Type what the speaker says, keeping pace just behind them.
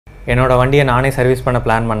என்னோட வண்டியை நானே சர்வீஸ் பண்ண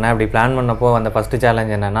பிளான் பண்ணேன். அப்படி பிளான் பண்ணப்போ அந்த ஃபஸ்ட்டு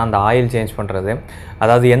சேலஞ்ச் என்னென்னா அந்த ஆயில் சேஞ்ச் பண்ணுறது.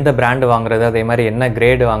 அதாவது எந்த பிராண்டு வாங்குறது, அதே மாதிரி என்ன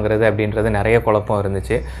கிரேடு வாங்குறது அப்படின்றது நிறைய குழப்பம்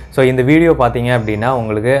இருந்துச்சு. ஸோ இந்த வீடியோ பார்த்தீங்க அப்படின்னா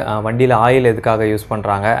உங்களுக்கு வண்டியில் ஆயில் எதுக்காக யூஸ்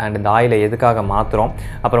பண்ணுறாங்க அண்ட் இந்த ஆயிலை எதுக்காக மாற்றுறோம்,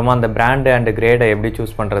 அப்புறமா அந்த பிராண்டு அண்ட் கிரேடை எப்படி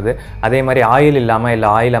சூஸ் பண்ணுறது, அதே மாதிரி ஆயில் இல்லாமல் இல்லை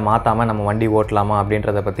ஆயிலை மாற்றாமல் நம்ம வண்டி ஓட்டலாமா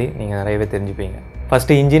அப்படின்றத பற்றி நீங்கள் நிறையவே தெரிஞ்சுப்பீங்க.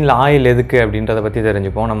 ஃபஸ்ட்டு இன்ஜினில் ஆயில் எதுக்கு அப்படின்றத பற்றி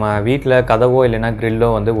தெரிஞ்சுப்போம். நம்ம வீட்டில் கதவோ இல்லைனா க்ரில்லோ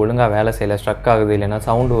வந்து ஒழுங்காக வேலை செய்யலை, ஸ்ட்ரக் ஆகுது, இல்லைனா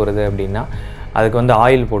சவுண்டு வருது அப்படின்னா அதுக்கு வந்து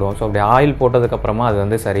ஆயில் போடுவோம். ஸோ அப்படி ஆயில் போட்டதுக்கப்புறமா அது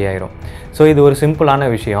வந்து சரியாயிடும். ஸோ இது ஒரு சிம்பிளான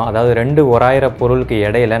விஷயம். அதாவது ரெண்டு உராயிற பொருளுக்கு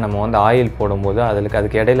இடையில நம்ம வந்து ஆயில் போடும்போது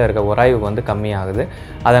அதுக்கு இடையில இருக்க உராய்வு வந்து கம்மியாகுது.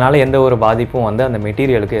 அதனால் எந்த ஒரு பாதிப்பும் வந்து அந்த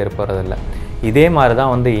மெட்டீரியலுக்கு ஏற்படுறதில்லை. இதே மாதிரி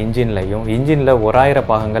தான் வந்து இன்ஜினில் உராயிற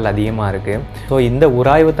பாகங்கள் அதிகமாக இருக்குது. ஸோ இந்த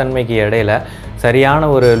உராய்வு தன்மைக்கு இடையில சரியான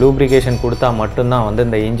ஒரு லூப்ரிகேஷன் கொடுத்தா மட்டும்தான் வந்து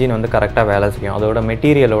இந்த இன்ஜின் வந்து கரெக்டாக வேலை செய்யும். அதோட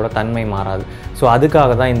மெட்டீரியலோட தன்மை மாறாது. ஸோ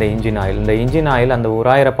அதுக்காக தான் இந்த இன்ஜின் ஆயில் அந்த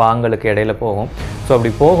உராயிற பாகங்களுக்கு இடையில போகும். ஸோ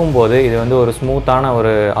அப்படி போகும்போது இது வந்து ஒரு ஸ்மூத்தான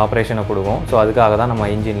ஒரு ஆப்ரேஷனை கொடுக்கும். ஸோ அதுக்காக தான் நம்ம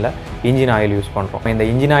இன்ஜின் ஆயில் யூஸ் பண்ணுறோம். இந்த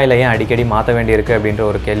இன்ஜின் ஆயிலை ஏன் அடிக்கடி மாற்ற வேண்டியிருக்கு அப்படின்ற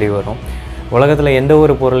ஒரு கேள்வி வரும். உலகத்தில் எந்த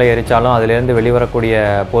ஒரு பொருளை எரித்தாலும் அதிலேருந்து வெளிவரக்கூடிய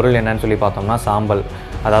பொருள் என்னன்னு சொல்லி பார்த்தோம்னா சாம்பல்,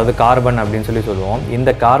 அதாவது கார்பன் அப்படின்னு சொல்லுவோம். இந்த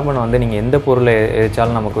கார்பன் வந்து நீங்கள் எந்த பொருளை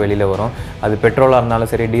எரித்தாலும் நமக்கு வெளியில் வரும். அது பெட்ரோலாக இருந்தாலும்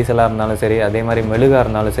சரி, டீசலாக இருந்தாலும் சரி, அதே மாதிரி மெழுகாக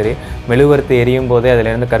இருந்தாலும் சரி, மெழுகுவர்த்தி எரியும் போதே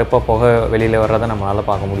அதிலேருந்து கருப்பாக புகை வெளியில் வர்றதை நம்மளால்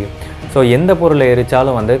பார்க்க முடியும். ஸோ எந்த பொருளை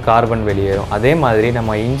எரித்தாலும் வந்து கார்பன் வெளியேறும். அதே மாதிரி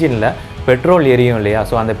நம்ம இன்ஜினில் பெட்ரோல் எரியும் இல்லையா?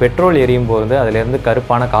 ஸோ அந்த பெட்ரோல் எரியும் போது அதிலேருந்து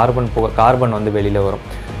கருப்பான கார்பன் வந்து வெளியில் வரும்.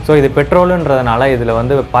 ஸோ இது பெட்ரோலுன்றதுனால இதில்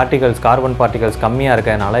வந்து கார்பன் பார்ட்டிகல்ஸ் கம்மியாக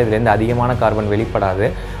இருக்கிறதுனால இதுலேருந்து அதிகமான கார்பன் வெளிப்படாது.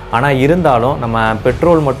 ஆனால் இருந்தாலும் நம்ம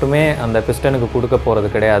பெட்ரோல் மட்டுமே அந்த பிஸ்டனுக்கு கொடுக்க போகிறது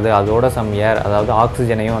கிடையாது. அதோட சம் ஏர், அதாவது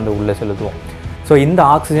ஆக்சிஜனையும் வந்து உள்ளே செலுத்துவோம். ஸோ இந்த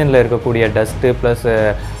ஆக்சிஜனில் இருக்கக்கூடிய டஸ்ட்டு ப்ளஸ்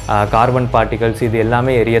கார்பன் பார்ட்டிகல்ஸ் இது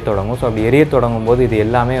எல்லாமே எரிய தொடங்கும். ஸோ அப்படி எரிய தொடங்கும் போது இது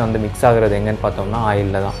எல்லாமே வந்து மிக்ஸ் ஆகிறது எங்கன்னு பார்த்தோம்னா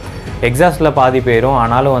ஆயிலில் தான். எக்ஸாஸ்ட்டில் பாதி போயிடும்.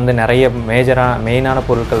 ஆனாலும் வந்து நிறைய மெயினான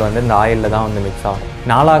பொருட்கள் வந்து இந்த ஆயிலில் தான் வந்து மிக்ஸ் ஆகும்.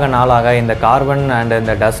 நாளாக இந்த கார்பன் அண்ட்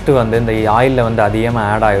இந்த டஸ்ட்டு வந்து இந்த ஆயிலில் வந்து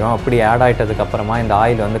அதிகமாக ஆட் ஆகிடும். அப்படி ஆட் ஆகிட்டதுக்கப்புறமா இந்த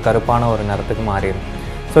ஆயில் வந்து கருப்பான ஒரு நிறத்துக்கு மாறிடும்.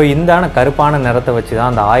 ஸோ இந்த கருப்பான நிறத்தை வச்சு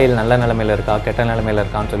தான் அந்த ஆயில் நல்ல நிலைமையில் இருக்கா கெட்ட நிலைமையில்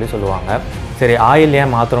இருக்கான்னு சொல்லுவாங்க. சரி, ஆயில்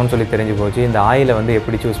ஏன் மாத்திரம்னு சொல்லி தெரிஞ்சு போச்சு. இந்த ஆயிலை வந்து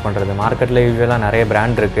எப்படி சூஸ் பண்ணுறது? மார்க்கெட்டில் யூஸ்வலாக நிறைய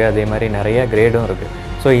பிராண்ட் இருக்குது, அதே மாதிரி நிறைய கிரேடும் இருக்குது.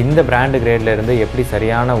 ஸோ இந்த பிராண்டு கிரேட்லேருந்து எப்படி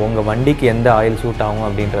சரியான உங்கள் வண்டிக்கு எந்த ஆயில் சூட் ஆகும்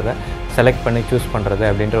அப்படின்றத செலக்ட் பண்ணி சூஸ் பண்ணுறது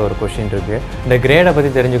அப்படின்ற ஒரு கொஷின் இருக்குது. இந்த கிரேடை பற்றி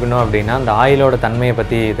தெரிஞ்சுக்கணும் அப்படின்னா அந்த ஆயிலோட தன்மையை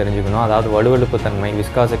பற்றி தெரிஞ்சுக்கணும். அதாவது வலுவழுப்பு தன்மை,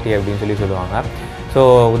 விஸ்காசிட்டி அப்படின்னு சொல்லுவாங்க. ஸோ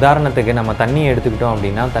உதாரணத்துக்கு நம்ம தண்ணியை எடுத்துக்கிட்டோம்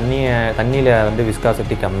அப்படின்னா தண்ணியில் வந்து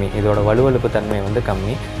விஸ்காசிட்டி கம்மி, இதோட வலுவழுப்பு தன்மை வந்து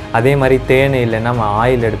கம்மி. அதே மாதிரி தேன் இல்லைன்னா நம்ம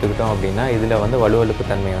ஆயில் எடுத்துக்கிட்டோம் அப்படின்னா இதில் வந்து வலுவழுப்பு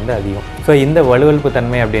தன்மை வந்து அதிகம். ஸோ இந்த வலுவழுப்பு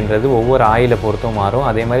தன்மை அப்படின்றது ஒவ்வொரு ஆயிலை பொறுத்தும் மாறும்,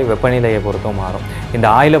 அதே மாதிரி வெப்பநிலையை பொறுத்தும் மாறும். இந்த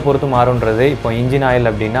ஆயிலை பொறுத்து மாறுன்றது இப்போ இன்ஜின் ஆயில்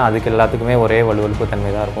அப்படின்னா அதுக்கு எல்லாத்துக்குமே ஒரே வலுவழுப்பு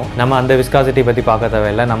தன்மை தான் இருக்கும். நம்ம அந்த விஸ்காசிட்டி பற்றி பார்க்க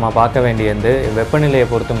தேவையில்லை. நம்ம பார்க்க வேண்டியது வெப்பநிலையை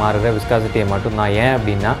பொறுத்து மாறுற விஸ்காசிட்டியை மட்டும்தான். ஏன்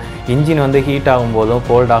அப்படின்னா இன்ஜின் வந்து ஹீட் ஆகும்போதும்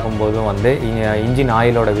கோல்ட் ஆகும்போதும் வந்து இன்ஜின்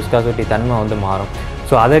ஆயிலோட விஸ்காசிட்டி தன்மை வந்து மாறும்.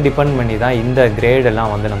 ஸோ அதை டிபெண்ட் பண்ணி தான் இந்த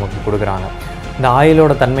கிரேடெல்லாம் வந்து நமக்கு கொடுக்குறாங்க. இந்த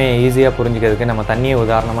ஆயிலோட தன்மையை ஈஸியாக புரிஞ்சுக்கிறதுக்கு நம்ம தண்ணியை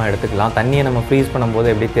உதாரணமாக எடுத்துக்கலாம். தண்ணியை நம்ம ஃப்ரீஸ்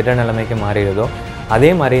பண்ணும்போது எப்படி திட நிலைமைக்கு மாறிடுதோ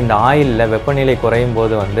அதே மாதிரி இந்த ஆயிலில் வெப்பநிலை குறையும்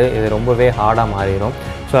போது வந்து இது ரொம்பவே ஹார்டாக மாறிடும்.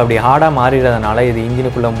 ஸோ அப்படி ஹார்டாக மாறிடுறதுனால இது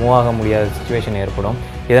இன்ஜினுக்குள்ளே மூவ் ஆக முடியாத சிச்சுவேஷன் ஏற்படும்.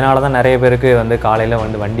 இதனால தான் நிறைய பேருக்கு வந்து காலையில்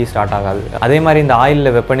வந்து வண்டி ஸ்டார்ட் ஆகாது. அதே மாதிரி இந்த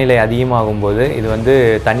ஆயிலில் வெப்பநிலை அதிகமாகும் போது இது வந்து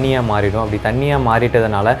தண்ணியாக மாறிடும். அப்படி தண்ணியாக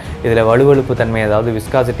மாறிட்டதுனால இதில் வலுவழுப்பு தன்மை, அதாவது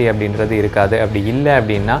விஸ்காசிட்டி அப்படின்றது இருக்காது. அப்படி இல்லை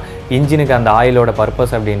அப்படின்னா இன்ஜினுக்கு அந்த ஆயிலோட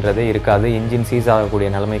பர்பஸ் அப்படின்றது இருக்காது. இன்ஜின் சீஸ் ஆகக்கூடிய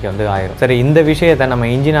நிலைமைக்கு வந்து ஆயிரும். சரி, இந்த விஷயத்தை நம்ம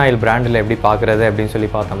இன்ஜின் ஆயில் பிராண்டில் எப்படி பார்க்குறது அப்படின்னு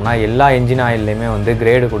சொல்லி பார்த்தோம்னா எல்லா இன்ஜின் ஆயில்லையுமே வந்து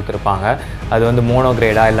கிரேடு கொடுத்துருப்பாங்க. அது வந்து மோனோ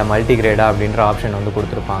கிரேடா இல்லை மல்டி கிரேடா அப்படின்ற ஆப்ஷன் வந்து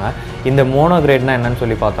கொடுத்துருப்பாங்க. இந்த மோனோ கிரேட்னா என்னன்னு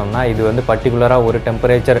சொல்லி பார்த்தோம்னா இது வந்து பர்டிகுலராக ஒரு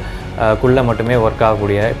டெம்பரேச்சருக்குள்ளே மட்டுமே ஒர்க்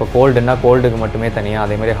ஆகக்கூடிய, இப்போ கோல்டுன்னா கோல்டுக்கு மட்டுமே தனியாக,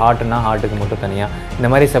 அதே மாதிரி ஹாட்டுன்னா ஹாட்டுக்கு மட்டும் தனியாக, இந்த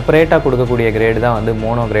மாதிரி செப்பரேட்டாக கொடுக்கக்கூடிய கிரேடு தான் வந்து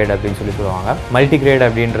மோனோ கிரேட் அப்படின்னு சொல்லுவாங்க. மல்டி கிரேட்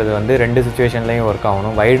அப்படின்றது வந்து ரெண்டு சுச்சுவேஷன்லையும் ஒர்க்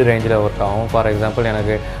ஆகணும், வைடு ரேஞ்சில் ஒர்க் ஆகும். ஃபார் எக்ஸாம்பிள்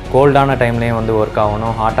எனக்கு கோல்டான டைம்லேயும் வந்து ஒர்க்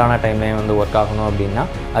ஆகணும், ஹாட்டான டைம்லேயும் வந்து ஒர்க் ஆகணும் அப்படின்னா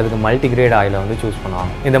அதுக்கு மல்டி கிரேட் ஆயிலை வந்து சூஸ்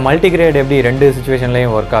பண்ணுவாங்க. இந்த மல்டி கிரேட் எப்படி ரெண்டு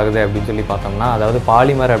சுச்சுவேஷன்லையும் ஒர்க் ஆகுது அப்படின்னு சொல்லி பார்த்தோம்னா அதாவது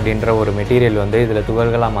பாலிமர் அப்படின்ற ஒரு மெட்டீரியல் வந்து இதில்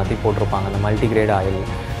துகள்களாக மாற்றி போட்டிருப்பாங்க அந்த மல்டி கிரேட் ஆயில்.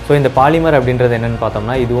 ஸோ இந்த பாலிமர் அப்படின்றது என்னென்னு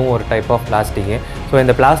பார்த்தோம்னா இதுவும் ஒரு டைப் ஆஃப் பிளாஸ்டிக்கு. ஸோ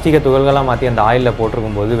இந்த பிளாஸ்டிக்கை துகள்களாக மாற்றி அந்த ஆயிலில்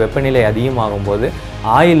போட்டிருக்கும் போது வெப்பநிலை அதிகமாகும் போது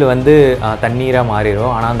ஆயில் வந்து தண்ணீராக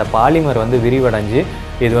மாறிடும். ஆனால் அந்த பாலிமர் வந்து விரிவடைஞ்சு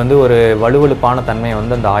இது வந்து ஒரு வலுவழுப்பான தன்மையை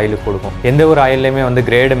வந்து அந்த ஆயிலுக்கு கொடுக்கும். எந்த ஒரு ஆயிலையுமே வந்து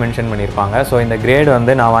கிரேடு மென்ஷன் பண்ணியிருப்பாங்க. ஸோ இந்த கிரேடு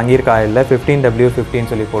வந்து நான் வாங்கியிருக்க ஆயிலில்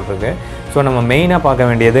 15W15 சொல்லி போட்டிருக்கு. ஸோ நம்ம மெயினாக பார்க்க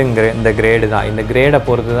வேண்டியது இந்த கிரேடு தான். இந்த கிரேடை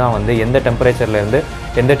பொறுத்து தான் வந்து எந்த டெம்பரேச்சர்லேருந்து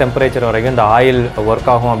எந்த டெம்பரேச்சர் வரைக்கும் இந்த ஆயில்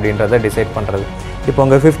ஒர்க் ஆகும் அப்படின்றத டிசைட் பண்ணுறது. இப்போ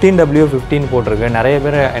உங்கள் 15W15 போட்டிருக்கு. நிறைய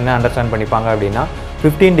பேர் என்ன அண்டர்ஸ்டாண்ட் பண்ணிப்பாங்க அப்படின்னா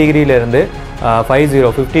 15 டிகிரியிலேருந்து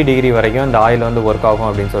 50 டிகிரி வரைக்கும் இந்த ஆயில் வந்து ஒர்க் ஆகும்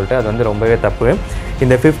அப்படின்னு சொல்லிட்டு, அது வந்து ரொம்பவே தப்பு.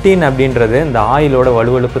 இந்த 15 அப்படின்றது இந்த ஆயிலோட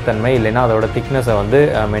வலுவழுப்பு தன்மை இல்லைன்னா அதோட திக்னஸை வந்து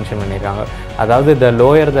மென்ஷன் பண்ணியிருக்காங்க. அதாவது த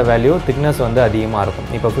லோயர் த வேல்யூ திக்னஸ் வந்து அதிகமாக இருக்கும்.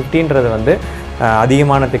 இப்போ 15ன்றது வந்து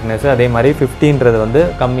அதிகமான திக்னஸ், அதே மாதிரி 15ன்றது வந்து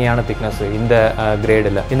கம்மியான திக்னஸ் இந்த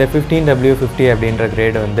கிரேடில். இந்த 15W50 அப்படின்ற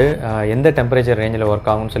கிரேடு வந்து எந்த டெம்பரேச்சர் ரேஞ்சில் ஒர்க்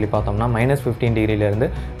ஆகும்னு சொல்லி பார்த்தோம்னா -15 டிகிரியிலேருந்து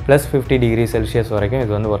 +50 டிகிரி செல்சியஸ் வரைக்கும்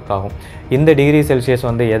இது வந்து ஒர்க் ஆகும். இந்த டிகிரி செல்சியஸ்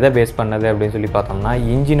வந்து எதை பேஸ் பண்ணது அப்படின்னு சொல்லி பார்த்தோம்னா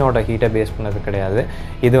இன்ஜினோட ஹீட்டை பேஸ் பண்ணது கிடையாது.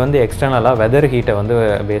 இது வந்து எக்ஸ்டர்னலாக வெதர் ஹீட்டை வந்து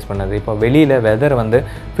பேஸ் பண்ணது. இப்போ வெளியில் வெதர் வந்து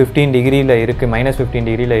 15 டிகிரியில் இருக்குது, -15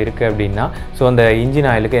 டிகிரியில் இருக்குது அப்படின்னா ஸோ அந்த இன்ஜின்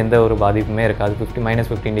ஆயிலுக்கு எந்த ஒரு பாதிப்புமே இருக்காது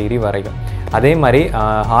 -15 டிகிரி வரைக்கும். அதே மாதிரி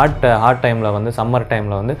ஹாட் டைமில் வந்து சம்மர்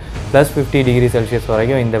டைமில் வந்து +50 டிகிரி செல்சியஸ்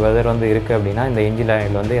வரைக்கும் இந்த வெதர் வந்து இருக்குது அப்படின்னா இந்த இன்ஜின்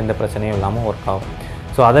ஆயில் வந்து எந்த பிரச்சனையும் இல்லாமல் ஒர்க் ஆகும்.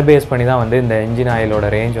 ஸோ அதை பேஸ் பண்ணி தான் வந்து இந்த இன்ஜின் ஆயிலோட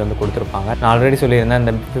ரேஞ்ச் வந்து கொடுத்துருப்பாங்க. நான் ஆல்ரெடி சொல்லியிருந்தேன்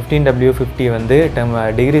இந்த 15W50 வந்து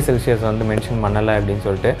டிகிரி செல்சியஸ் வந்து மென்ஷன் பண்ணலை அப்படின்னு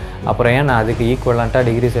சொல்லிட்டு. அப்புறம் ஏன் நான் அதுக்கு ஈக்குவலண்ட்டாக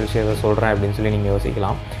டிகிரி செல்சியஸை சொல்கிறேன் அப்படின்னு சொல்லி நீங்கள்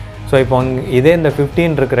யோசிக்கலாம். ஸோ இப்போ இதே இந்த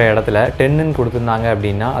 15 இருக்கிற இடத்துல 10ன்னு கொடுத்துருந்தாங்க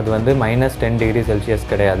அப்படின்னா அது வந்து -10 டிகிரி செல்சியஸ்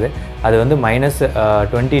கிடையாது, அது வந்து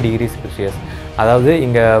 -20 டிகிரி செல்சியஸ். அதாவது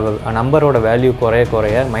இங்கே நம்பரோட வேல்யூ குறைய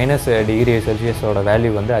 -, டிகிரி செல்சியஸோட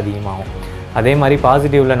வேல்யூ வந்து அதிகமாகும். அதே மாதிரி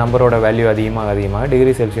பாசிட்டிவில் நம்பரோட வேல்யூ அதிகமாக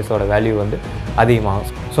டிகிரி செல்சியஸோட வேல்யூ வந்து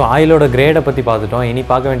அதிகமாகும். ஸோ ஆயிலோட கிரேடை பற்றி பார்த்துட்டோம். இனி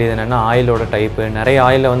பார்க்க வேண்டியது என்னென்னா ஆயிலோட டைப்பு. நிறைய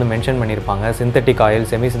ஆயிலில் வந்து மென்ஷன் பண்ணியிருப்பாங்க. Synthetic oil,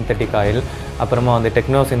 semi synthetic oil, அப்புறமா வந்து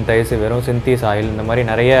டெக்னோ சிந்தைஸ், வெறும் சிந்தீஸ் ஆயில், இந்த மாதிரி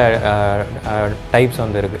நிறைய டைப்ஸ்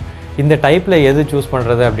வந்து இருக்குது. இந்த டைப்பில் எது சூஸ்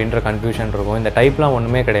பண்ணுறது அப்படின்ற கன்ஃபியூஷன் இருக்கும். இந்த டைப்லாம்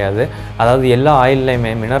ஒன்றுமே கிடையாது. அதாவது எல்லா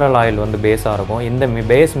ஆயில்லையுமே மினரல் ஆயில் வந்து பேஸாக இருக்கும். இந்த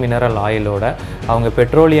பேஸ் மினரல் ஆயிலோட அவங்க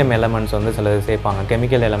பெட்ரோலியம் எலமெண்ட்ஸ் வந்து சிலது சேர்ப்பாங்க,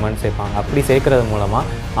 கெமிக்கல் எலமெண்ட்ஸ் சேர்ப்பாங்க. அப்படி சேர்க்கறது மூலமாக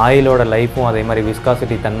ஆயிலோட லைஃப்பும் அதே மாதிரி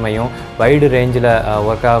விஸ்காசிட்டி தன்மையும் வைடு ரேஞ்சில்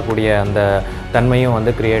ஒர்க் ஆகக்கூடிய அந்த தன்மையும்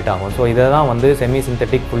வந்து க்ரியேட் ஆகும். ஸோ இதை தான் வந்து செமி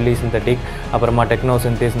சிந்தட்டிக், ஃபுல்லி சிந்தட்டிக், அப்புறமா டெக்னோ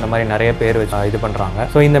சிந்தீஸ் இந்த மாதிரி நிறைய பேர் வச்சு இது பண்ணுறாங்க.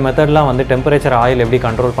 ஸோ இந்த மெத்தட்லாம் வந்து டெம்பரேச்சர் ஆயில் எப்படி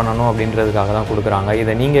கண்ட்ரோல் பண்ணணும் அப்படின்றதுக்காக தான் கொடுக்குறாங்க.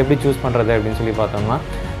 இதை நீங்கள் எப்படி சூஸ் பண்ணுறது அப்படின்னு சொல்லி பார்த்தோம்னா,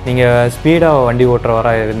 நீங்கள் ஸ்பீடாக வண்டி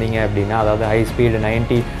ஓட்டுறவராக இருந்தீங்க அப்படின்னா, அதாவது ஹை ஸ்பீடு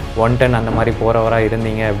 90, 110 அந்த மாதிரி போகிறவராக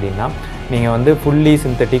இருந்தீங்க அப்படின்னா நீங்கள் வந்து ஃபுல்லி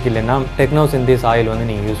சிந்தட்டிக் இல்லைன்னா டெக்னோ சிந்தீஸ் ஆயில் வந்து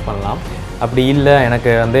நீங்கள் யூஸ் பண்ணலாம். அப்படி இல்லை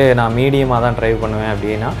எனக்கு வந்து நான் மீடியமாக தான் ட்ரைவ் பண்ணுவேன்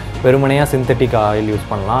அப்படின்னா வெறுமனையாக சிந்தட்டிக் ஆயில் யூஸ்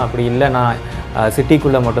பண்ணலாம். அப்படி இல்லை நான்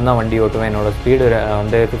சிட்டிக்குள்ளே மட்டும்தான் வண்டி ஓட்டுவேன், என்னோடய ஸ்பீடு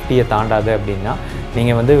வந்து 50 தாண்டாது அப்படின்னா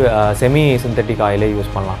நீங்கள் வந்து செமி சிந்தட்டிக் ஆயிலே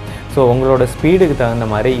யூஸ் பண்ணலாம். ஸோ உங்களோட ஸ்பீடுக்கு தகுந்த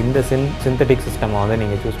மாதிரி இந்த சிந்தட்டிக் சிஸ்டமை வந்து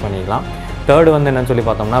நீங்கள் சூஸ் பண்ணிக்கலாம். தேர்டு வந்து என்னென்னு சொல்லி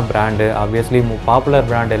பார்த்தோம்னா பிராண்டு. ஆப்வியஸ்லி பாப்புலர்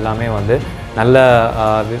பிராண்ட் எல்லாமே வந்து நல்ல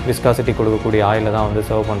விஸ்காசிட்டி கொடுக்கக்கூடிய ஆயிலை தான் வந்து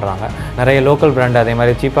சர்வ் பண்ணுறாங்க. நிறைய லோக்கல் பிராண்டு அதே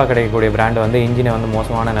மாதிரி சீப்பாக கிடைக்கக்கூடிய பிராண்டு வந்து இன்ஜினை வந்து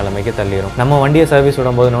மோசமான நிலைமைக்கு தள்ளிடும். நம்ம வண்டியை சர்வீஸ்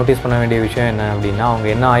விடும்போது நோட்டீஸ் பண்ண வேண்டிய விஷயம் என்ன அப்படின்னா, அவங்க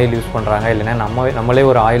என்ன ஆயில் யூஸ் பண்ணுறாங்க, இல்லைன்னா நம்மளே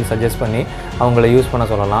ஒரு ஆயில் சஜஸ்ட் பண்ணி அவங்கள யூஸ் பண்ண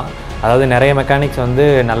சொல்லலாம். அதாவது நிறைய மெக்கானிக்ஸ் வந்து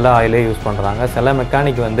நல்ல ஆயிலே யூஸ் பண்ணுறாங்க. சில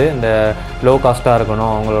மெக்கானிக் வந்து இந்த லோ காஸ்ட்டாக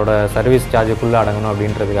இருக்கணும், அவங்களோட சர்வீஸ் சார்ஜுக்குள்ளே அடங்கணும்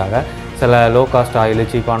அப்படின்றதுக்காக சில லோ காஸ்ட் ஆயில்,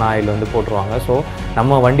 சீப்பான ஆயில் வந்து போட்டுருவாங்க. ஸோ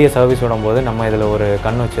நம்ம வண்டியை சர்வீஸ் விடும்போது நம்ம இதில் ஒரு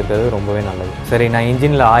கண் வச்சுருக்கிறது ரொம்பவே நல்லது. சரி, நான்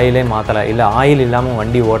இன்ஜினில் ஆயிலே மாற்றலை, இல்லை ஆயில் இல்லாமல்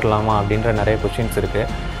வண்டி ஓட்டலாமா அப்படின்ற நிறைய கொஷின்ஸ் இருக்குது.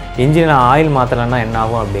 இன்ஜினில் ஆயில் மாற்றலைன்னா என்ன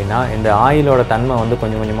ஆகும் அப்படின்னா, இந்த ஆயிலோட தன்மை வந்து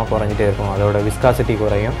கொஞ்சம் கொஞ்சமாக குறைஞ்சிட்டே இருக்கும், அதோட விஸ்காசிட்டி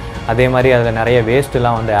குறையும். அதே மாதிரி அதில் நிறைய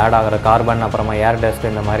வேஸ்ட்டுலாம் வந்து ஆட் ஆகிற, கார்பன் அப்புறமா ஏர் டஸ்ட்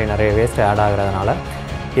இந்த மாதிரி நிறைய வேஸ்ட்டு ஆட் ஆகிறதுனால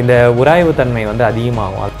இந்த உராய்வு தன்மை வந்து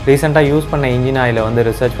அதிகமாகும். ரீசெண்டாக யூஸ் பண்ண இன்ஜின் ஆயிலை வந்து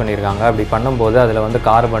ரிசர்ச் பண்ணியிருக்காங்க. அப்படி பண்ணும்போது அதில் வந்து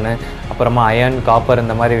கார்பனு, அப்புறமா அயன், காப்பர்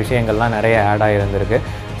இந்த மாதிரி விஷயங்கள்லாம் நிறைய ஆட் ஆகிருந்திருக்கு.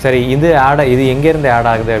 சரி, இது எங்கேருந்து ஆட்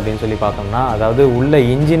ஆகுது அப்படின்னு சொல்லி பார்த்தோம்னா, அதாவது உள்ள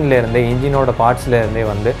இன்ஜின்லேருந்தே, இன்ஜினோட பார்ட்ஸ்லேருந்தே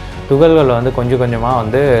வந்து துகள்கள் வந்து கொஞ்சம் கொஞ்சமாக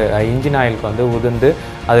வந்து இன்ஜின் ஆயிலுக்கு வந்து உதிர்ந்து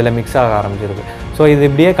அதில் மிக்ஸ் ஆக ஆரம்பிச்சிருக்கு. ஸோ இது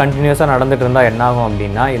இப்படியே கண்டினியூஸாக நடந்துகிட்டு இருந்தால் என்னாகும்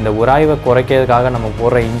அப்படின்னா, இந்த உராய்வை குறைக்கிறதுக்காக நம்ம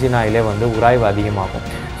போடுற இன்ஜின் ஆயிலே வந்து உராய்வு அதிகமாகும்.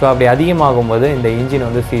 ஸோ அப்படி அதிகமாகும்போது இந்த இன்ஜின்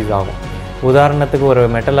வந்து சீஸ் ஆகும். உதாரணத்துக்கு ஒரு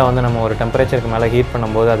மெட்டலை வந்து நம்ம ஒரு டெம்பரேச்சருக்கு மேலே ஹீட்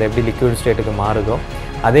பண்ணும்போது அது எப்படி லிக்விட் ஸ்டேட்டுக்கு மாறுதோ,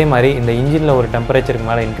 அதே மாதிரி இந்த இன்ஜினில் ஒரு டெம்பரேச்சருக்கு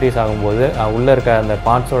மேலே இன்க்ரீஸ் ஆகும்போது உள்ளே இருக்க அந்த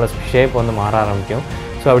பார்ட்ஸோட ஷேப் வந்து மாற ஆரம்பிக்கும்.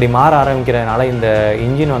 ஸோ அப்படி மாற ஆரம்பிக்கிறதுனால இந்த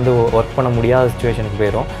இன்ஜின் வந்து ஒர்க் பண்ண முடியாத சிச்சுவேஷனுக்கு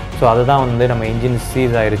போயிடும். ஸோ அதுதான் வந்து நம்ம இன்ஜின்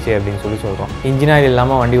சீஸ் ஆயிடுச்சு அப்படின்னு சொல்கிறோம். இன்ஜின் ஆயில்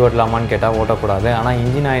இல்லாமல் வண்டி ஓட்டலாமான்னு கேட்டால் ஓட்டக்கூடாது. ஆனால்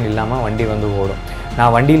இன்ஜின் ஆயில் இல்லாமல் வண்டி வந்து ஓடும்.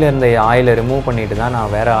 நான் வண்டியில் இருந்த ஆயிலை ரிமூவ் பண்ணிட்டு தான்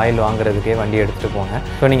நான் வேறு ஆயில் வாங்குறதுக்கே வண்டி எடுத்துகிட்டு போனேன்.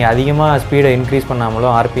 ஸோ நீங்கள் அதிகமாக ஸ்பீடை இன்க்ரீஸ் பண்ணாமலோ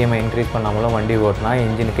ஆர்பிஎம்ஐ இன்க்ரீஸ் பண்ணாமலோ வண்டி ஓட்டினா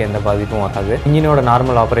இன்ஜினுக்கு எந்த பாதிப்பும் வராது. இன்ஜினோட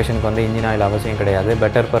நார்மல் ஆப்ரேஷனுக்கு வந்து இன்ஜின் ஆயில் அவசியம் கிடையாது.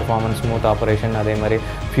 பெட்டர் பெர்ஃபார்மன்ஸ், ஸ்மூத் ஆப்ரேஷன், அதே மாதிரி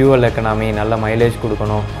ஃபியூவல் எக்கனாமி, நல்ல மைலேஜ்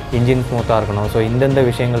கொடுக்கணும், இன்ஜின் ஸ்மூத்தாக இருக்கணும். ஸோ இந்தந்த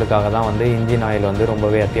விஷயங்களுக்காக தான் வந்து இன்ஜின் ஆயில் வந்து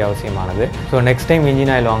ரொம்பவே அத்தியாவசியமானது. So next time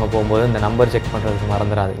engine oil வாங்க போகும்போது இந்த நம்பர் செக் பண்ணுறதுக்கு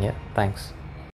மறந்துடாதீங்க. தேங்க்ஸ்.